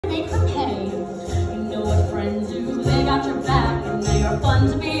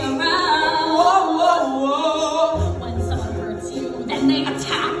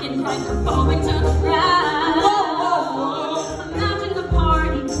falling to the ground. Imagine the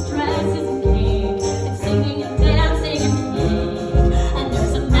party, dresses and cake, and singing and dancing and cake. And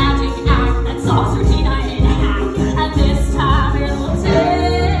there's a magic act that solves routine night in half. And this time it will take.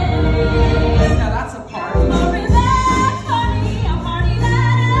 Now that's a party. A revenge party, a party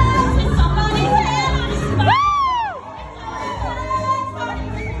that ends with somebody's hand on his spine. It's a revenge party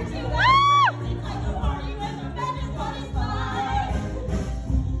with your two best friends. It's like a party with revenge is what it's like.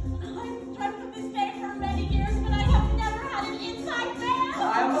 I've dreamt of this day for many years, but I have never had an inside man. I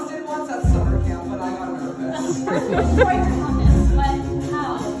almost did once at summer camp, but I got nervous. It's going to come